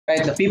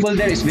Right, the people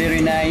there is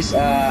very nice,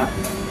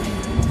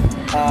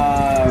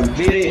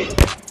 very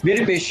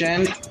very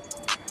patient.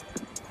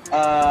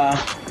 Uh,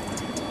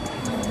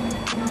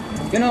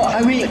 I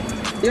will,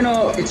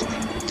 it's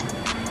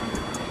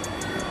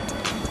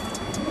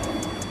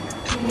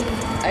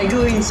I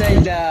go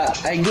inside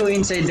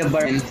the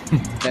bar,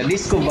 the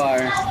disco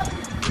bar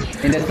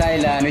in the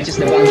Thailand, which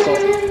is the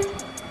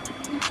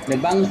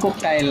Bangkok,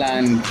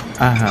 Thailand.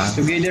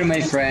 Together, my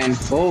friend.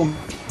 Oh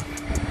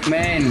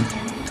man,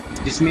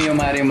 this Mio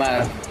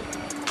Marimar.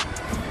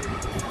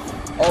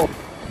 Oh,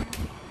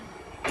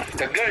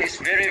 the girl is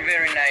very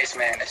very nice,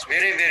 man. It's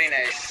very very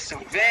nice. So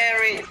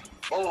very,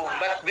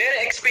 but very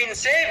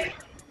expensive.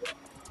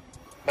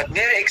 But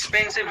very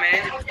expensive,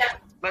 man.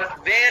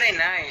 But very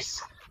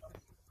nice.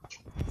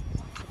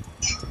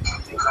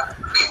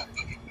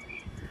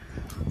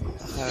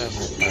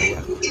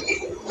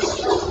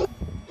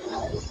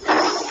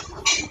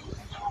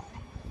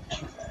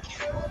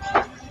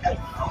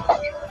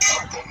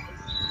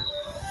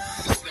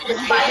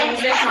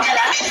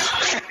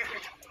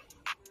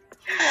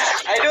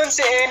 I don't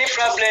see any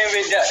problem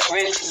with that at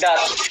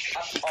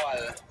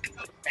all.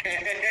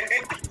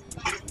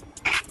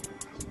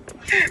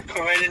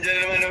 Kumain dyan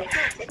naman.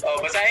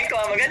 Basahin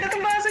ko. Maganda itong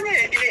basa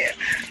niya eh.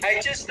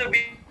 I choose to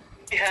be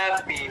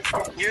happy.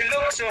 You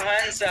look so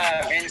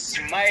handsome and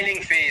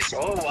smiling face.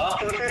 Oh, wow.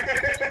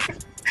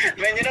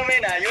 Man,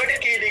 you're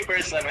the kidding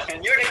person,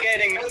 man. You're the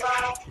kidding.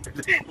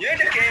 You're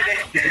the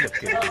kidding.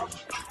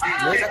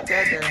 You're the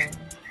kidding.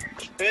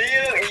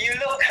 You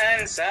look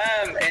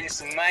handsome and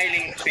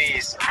smiling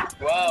face.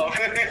 Wow.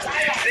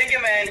 Thank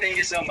you, man. Thank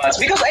you so much.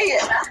 Because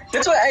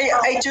that's why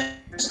I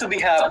choose to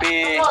be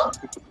happy.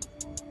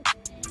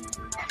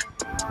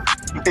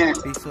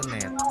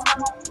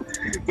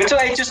 That's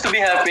why I choose to be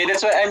happy.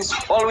 That's why I'm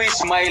always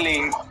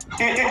smiling.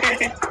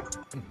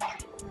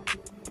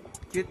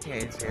 Cute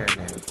nga yung hair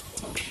na.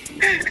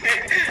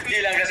 Hindi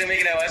lang kasi may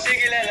ginawa.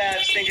 Sige lang,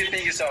 lads. Thank you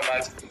so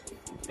much.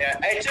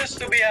 Yeah, I choose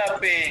to be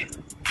happy.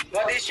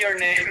 What is your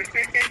name?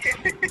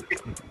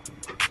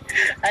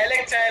 I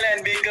like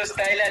Thailand because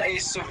Thailand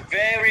is a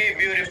very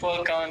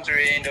beautiful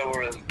country in the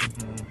world.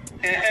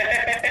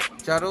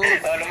 Charo.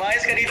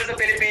 Lumayas ka dito sa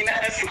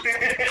Pilipinas.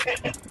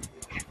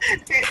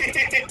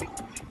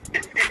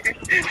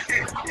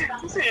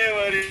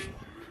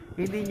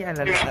 Hindi niya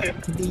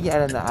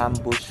alam na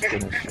ambush ko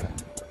na siya.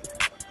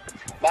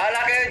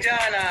 Bahala kayo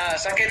dyan,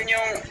 sakit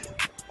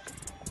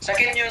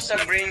nyo sa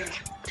brain.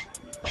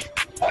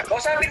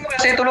 Sabi mo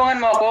kasi, tulungan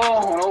mo ako.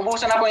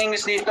 Naubusan ako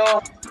English dito.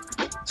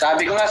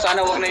 Sabi ko nga,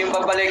 sana wag na yung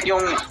babalik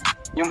yung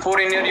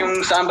foreigner, yung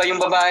saan ba yung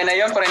babae na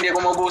yon para hindi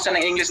ako maubusan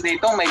ng English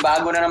dito. May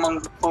bago na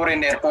namang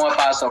foreigner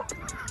pumapasok.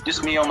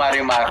 Diyos mio,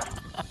 Marimar.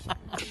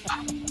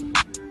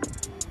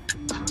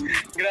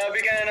 Grabe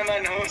ka na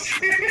naman, host.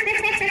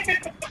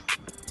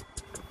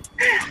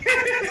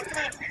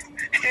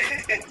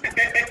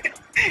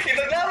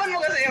 Ipaglaban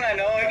mo kasi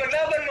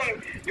ipaglaban mo.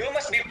 You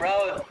must be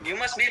proud. You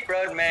must be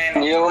proud,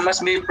 man. You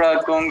must be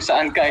proud kung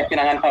saan ka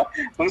pinanganak.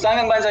 Kung saan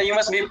kang bansa, you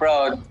must be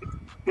proud.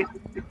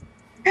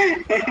 Okay.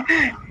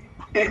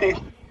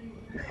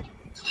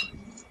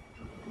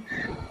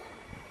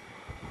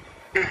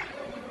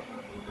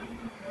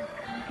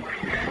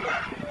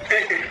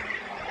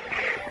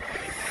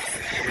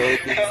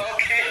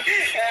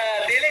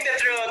 Telling the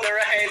truth,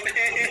 alright.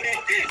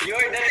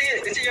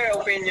 This is your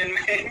opinion,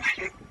 man.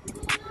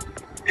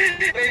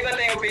 May iba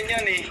tayong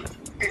opinion eh.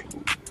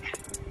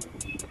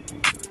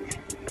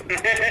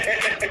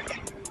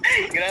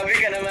 Grabe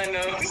ka naman,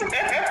 no?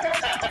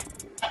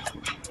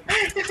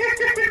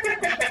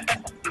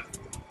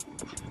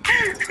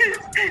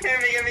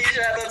 May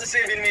shoutout sa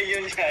 7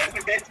 million dyan.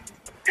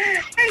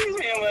 Ay,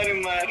 may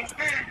marumar.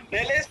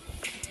 Let's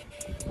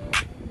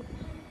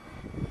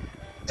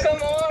some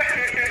more.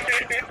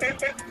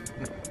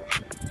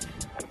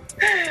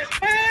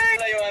 Ay,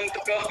 layuan ko.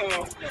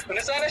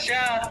 Nasaan na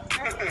siya?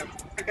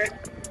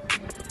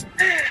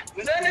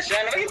 Nasaan na siya?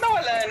 Nakita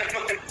wala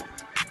naman.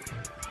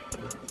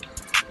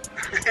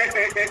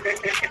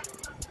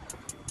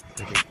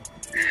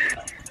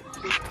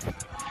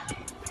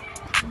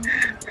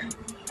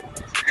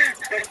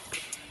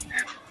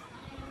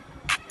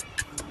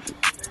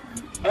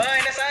 Ay,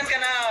 nasaan ka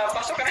na?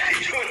 Pasok ka na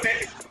dito.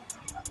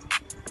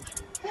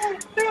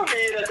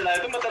 Mahirap lang.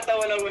 Ito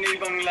matatawa lang kung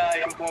ibang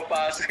lahi kung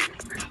pumapasok.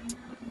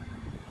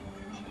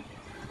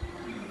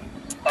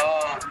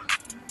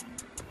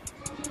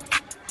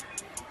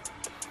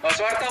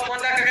 Swarto,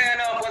 punta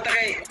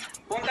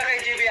kay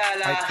JB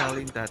Ala. I'm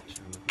telling that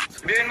truth.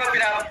 Sabihin mo,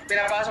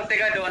 pinapasok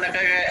ka doon,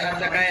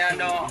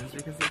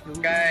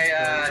 kay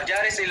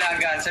Jari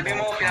Silagan. Sabihin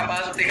mo,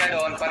 pinapasok ka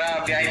doon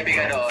para VIP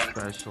ka doon.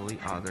 Especially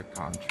other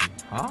countries.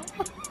 Huh?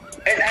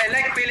 And I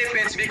like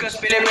Philippines because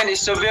Philippines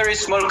is a very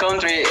small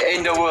country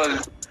in the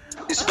world.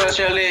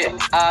 Especially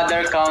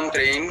other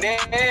country. Hindi,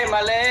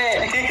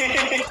 mali.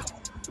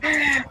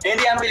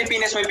 Hindi, ang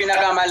Pilipinas may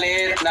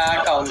pinakamaliit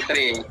na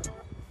country.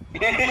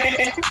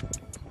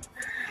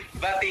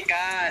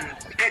 Vatican.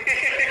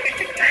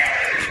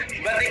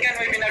 Vatican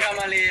may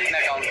pinakamaliit na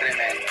country,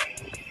 man.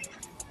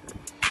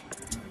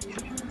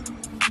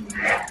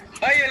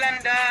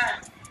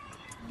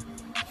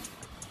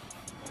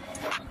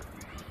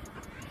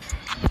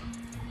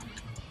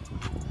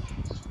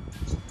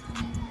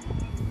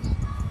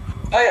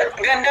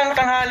 Gandang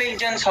tanghali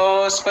dyan,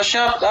 host.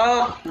 Pa-shout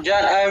out.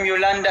 Dyan, I'm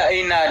Yolanda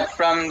Inad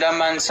from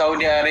Daman,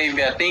 Saudi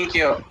Arabia. Thank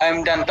you.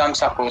 I'm Dan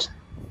Tamsakos.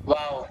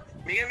 Wow.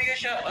 Miga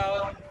shout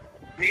out.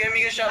 Miga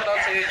shout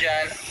out sa'yo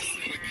dyan.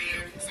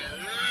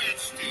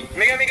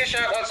 Miga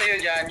shout out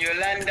sa'yo dyan.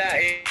 Yolanda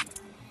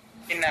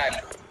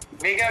Inad.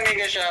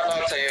 Miga shout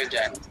out sa'yo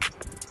dyan.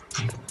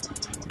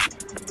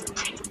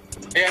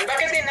 Ayan,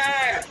 bakit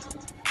Inad?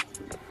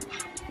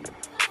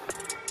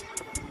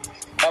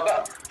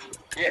 Baba.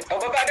 Yeah,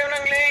 baba daw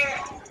ng link.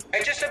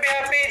 I just to be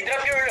happy.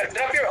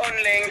 Drop your own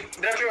link.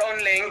 Drop your own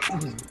link.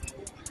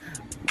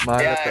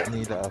 Malata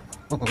nila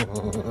ako.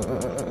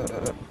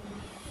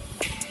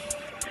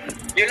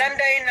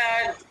 Yolanda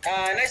Inad,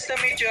 nice to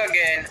meet you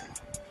again.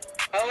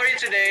 How are you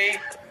today?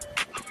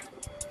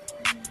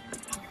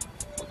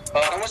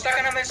 Oh, kamusta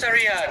ka naman sa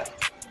Riyadh?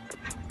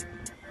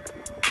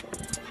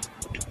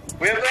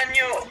 We have a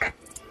new...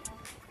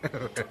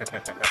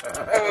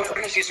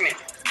 excuse me.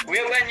 We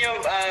have a new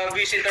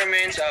visitor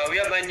means we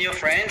have a new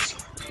friends,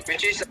 which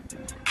is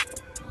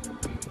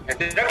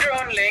drop your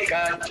own link.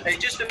 I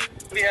just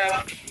we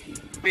have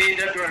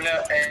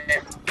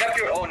drop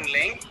your own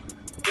link.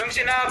 Yung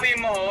sinabi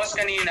mo host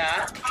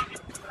kanina,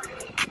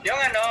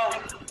 yung ano?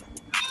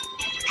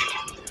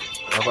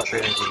 Baba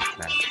tayo yung link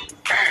na.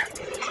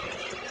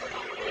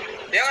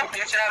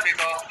 Yung sinabi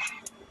ko.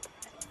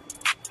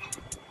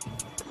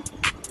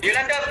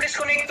 Yolanda, please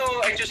connect to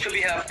I Choose to Be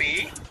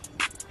Happy.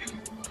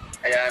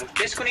 Ayan,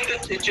 please connect to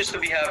I Choose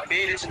to Be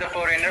Happy. This is the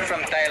foreigner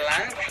from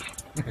Thailand.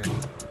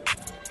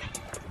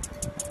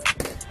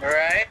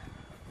 Alright.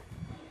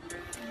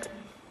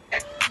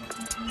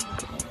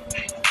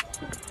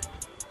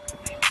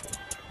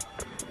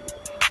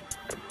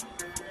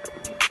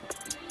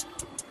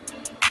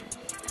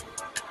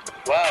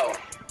 Wow.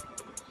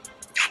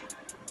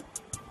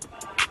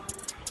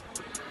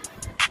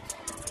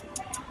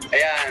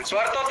 Ayan,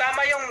 Swarto,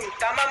 tama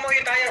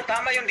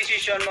yung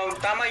decision mo,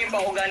 tama yung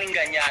pangugaling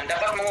ganyan.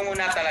 Dapat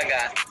mangunguna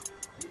talaga.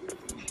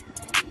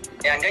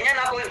 Ayan, ganyan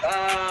ako,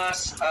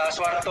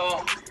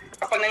 Swarto.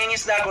 Kapag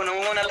nangingisda ako,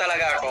 nangunguna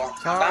talaga ako.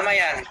 Tama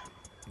yan.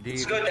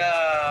 It's good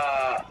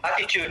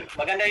attitude.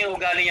 Maganda yung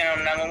ugali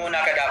niya, nangunguna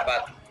ka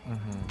dapat.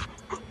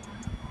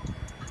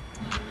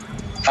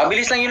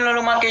 Mabilis lang yun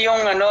lumaki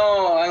yung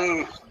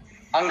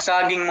ang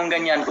saging mong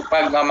ganyan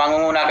kapag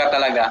mangunguna ka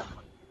talaga.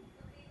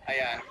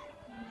 Ayan.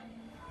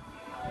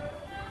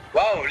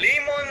 Wow,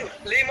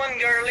 Lemon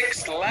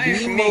Garlic's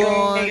life.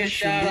 Mega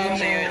shout out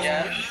sa iyo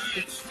dyan.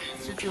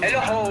 Hello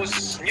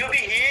host,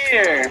 newbie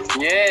here.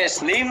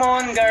 Yes,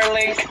 Lemon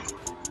Garlic's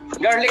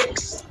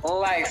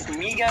life.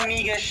 Mega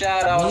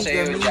shout out sa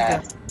iyo dyan.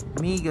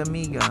 Mega.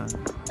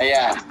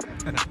 Ayan.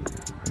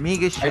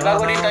 Mega shout out. Ay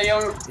bago dito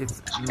yung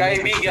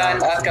kaibigan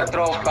at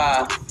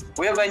katropa.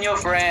 We have a new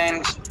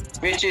friend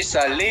which is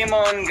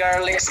Lemon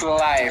Garlic's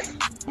life.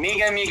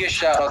 Mega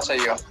shout out sa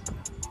iyo.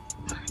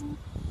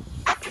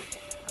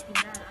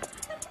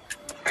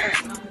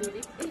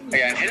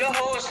 Ayan, hello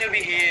host, you'll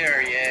be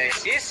here. Yes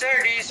sir,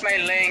 this is my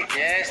link.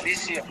 Yes,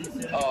 this is...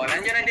 Oh,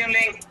 nandiyan na yung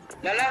link.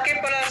 Lalaki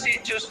pala si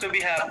Choose to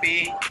Be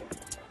Happy.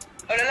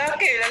 Oh,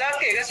 lalaki.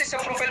 Kasi sa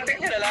profile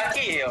pic niya,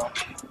 lalaki. Oh.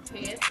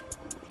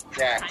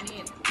 Yan.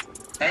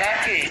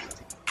 Lalaki.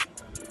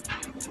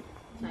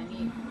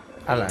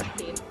 Alan.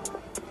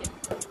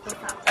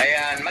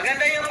 Ayan,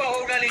 maganda yung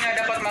paugali nga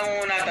dapat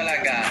manguna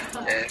talaga.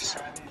 Yes.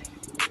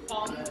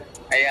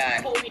 Ayan.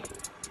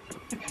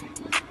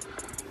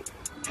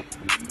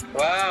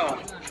 Wow.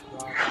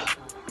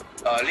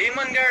 Oh,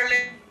 Lemon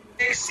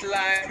Garlic's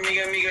life.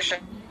 Mega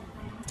shout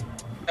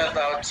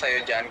out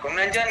sa'yo dyan. Kung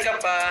nandyan ka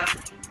pa,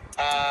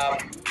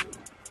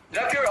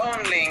 drop your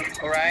own link,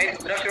 alright?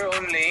 Drop your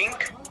own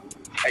link.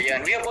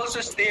 Ayan, we have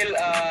also still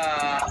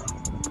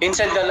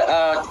inside the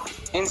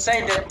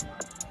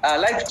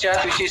live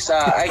chat, which is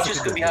I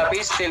Choose to Be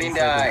Happy, still in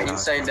the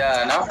inside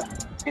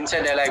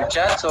the live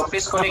chat. So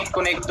please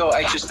connect to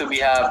I Choose to Be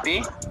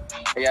Happy.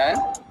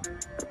 Ayan.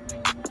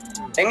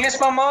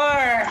 English pa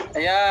more.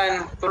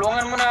 Ayan,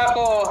 tulungan mo na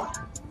ako.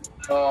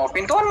 Oh,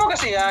 pintuan mo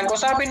kasi yan.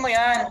 Kusapin mo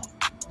yan.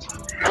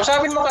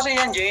 Kusapin mo kasi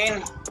yan,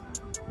 Jane.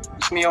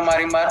 It's me,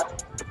 Marimar.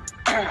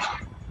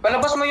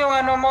 Palabas mo yung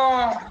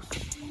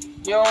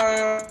yung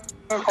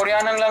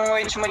Koreanang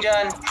language mo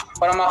dyan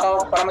para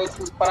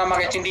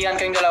makaintindihan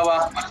kayong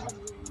dalawa.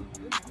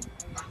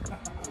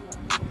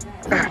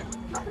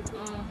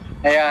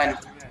 Ayan.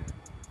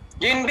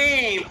 Jane B,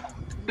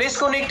 please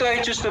connect to I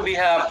Choose to Be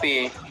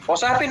Happy.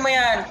 Kusapin mo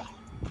yan.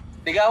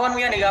 Ligawan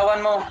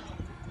mo.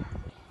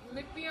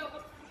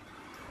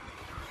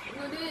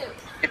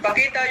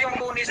 Ipakita yung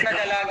punis na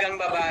dalagang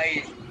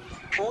babae.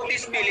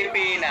 Putis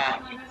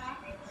Pilipina.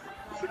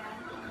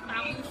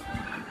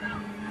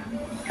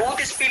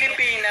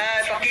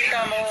 Ipakita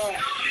mo.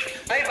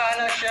 Ay,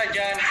 bahala siya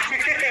dyan.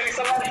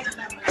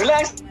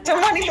 Wala,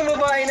 sama nitong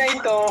babae na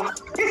ito.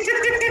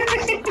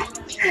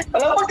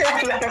 Wala pa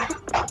kaya lang.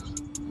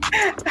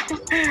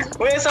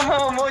 Uy,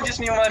 sama mo, Diyos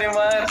niyo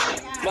Marimar.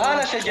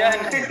 Bahala siya dyan.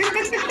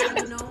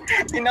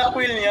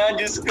 Tinakwil niya,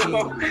 Diyos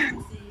ko.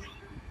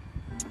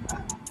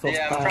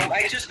 Yeah, from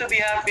I choose to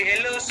be happy.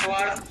 Hello,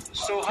 Swart.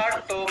 So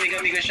hard to.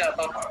 Miga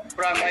shoutout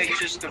from I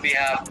choose to be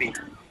happy.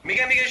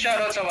 Miga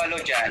shoutout sa walo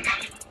dyan.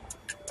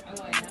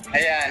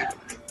 Ayan.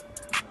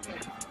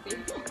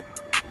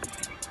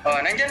 Oh,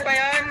 nandyan pa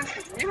yan.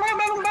 Yung mga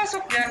bagong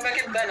basok dyan,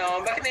 bakit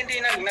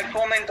hindi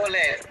nag-comment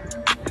ulit?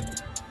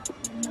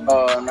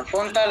 Oh,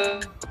 nagpunta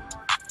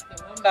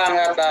lang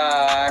at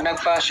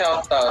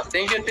nagpa-shoutout.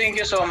 Thank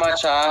you so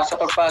much sa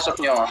pagpasok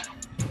nyo.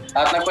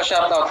 At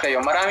nagpa-shoutout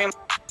kayo. Maraming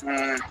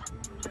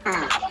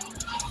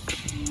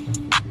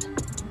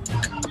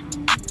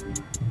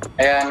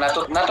ayan,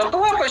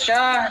 natutuwa pa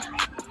siya.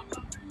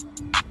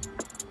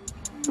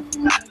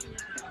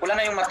 Kulang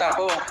na yung mata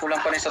ko. Kulang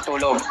pa rin sa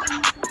tulog.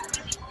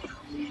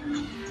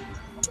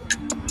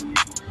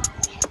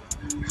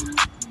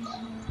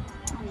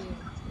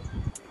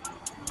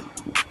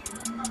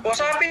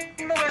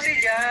 Kusapin mo kasi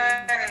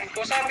dyan.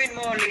 Kusapin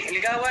mo.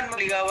 Ligawan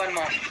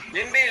mo.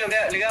 Jinbe,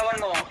 ligawan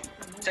mo.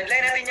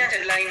 Sideline natin yan,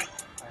 sideline.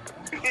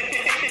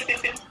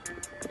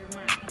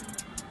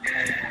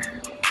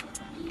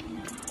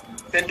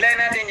 Sideline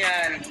natin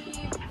yan.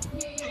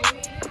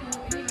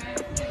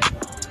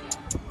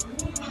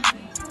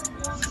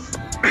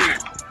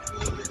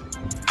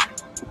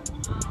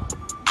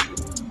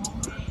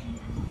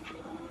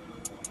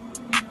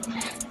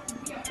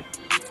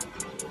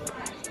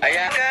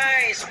 Ayan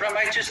guys, from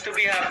I Choose to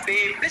be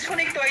Happy. Please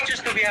connect to I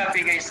Choose to be Happy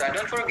guys.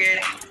 Don't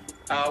forget,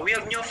 we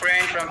have new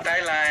friend from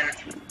Thailand.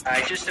 I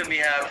Choose to be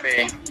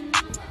Happy.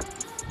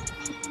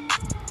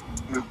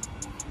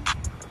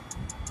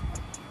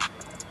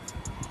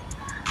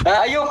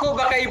 Ayoko,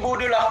 baka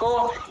ibudol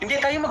ako.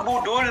 Hindi tayo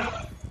magbudol.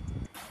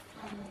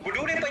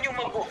 Budulin pa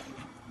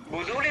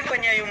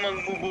niya yung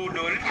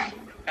magbubudol.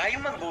 Tayo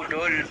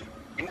magbudol.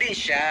 Hindi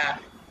siya.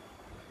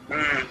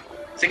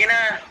 Sige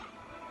na.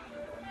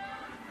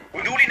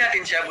 Budulin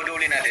natin siya.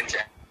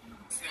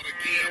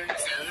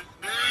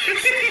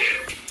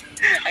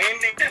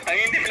 ang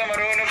hindi pala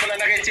marunong pala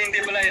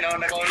nakachindi pala yun.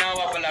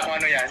 Nakaunawa pala kung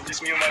ano yan.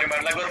 Diyos mo yung marimar.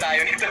 Lagot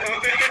tayo nito.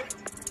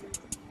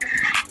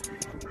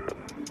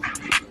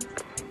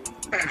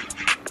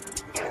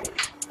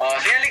 Oh,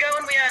 sige,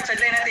 ligawan mo yan.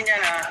 Sadlay natin yan,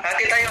 ha.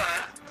 Hati tayo,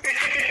 ha.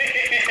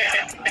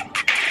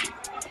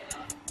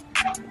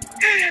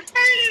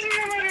 Ay, Diyos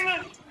mo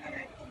naman.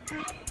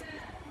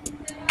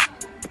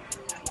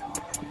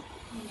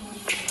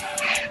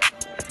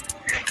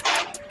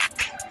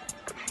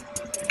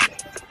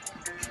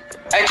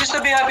 I choose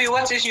to be happy.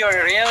 What is your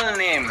real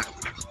name?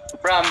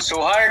 From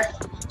Suhar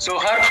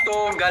to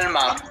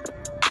Galma.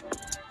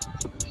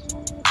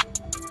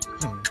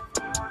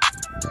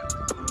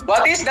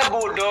 What is the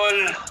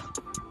budol?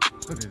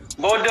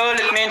 Budol,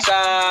 it means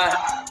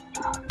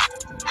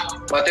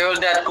what you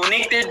call that?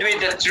 Connected with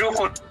the true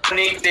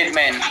connected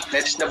man.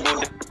 That's the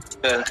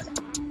budol.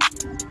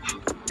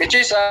 Which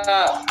is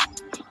the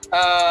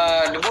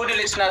budol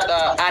is not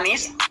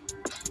honest.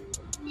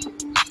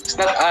 It's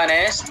not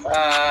honest.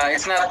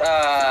 It's not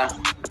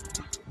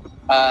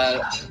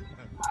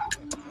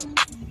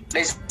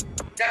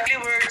exactly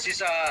words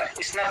is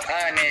not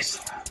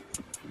honest.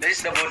 That is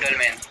the budol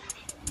man.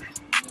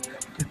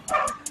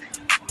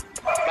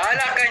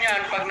 Bahala ka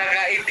niyan pag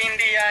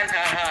nakaintindi yan,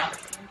 haha.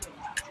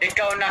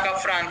 Ikaw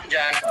naka-front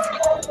dyan.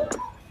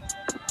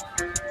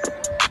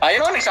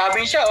 Ayun,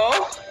 nagsabi siya,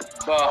 oh.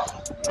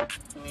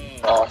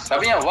 Oh,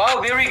 sabi niya,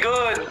 wow, very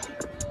good.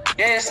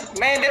 Yes,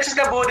 man, this is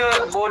the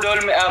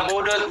budol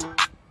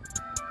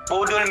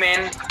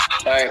man.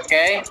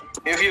 Okay.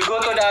 If you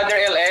go to the other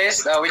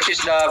LS, which is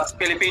the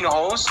Filipino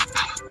host,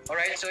 all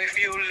right. So if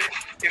you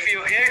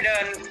hear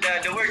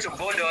the words of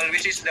budol,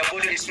 which is the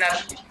budol is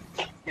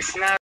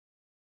not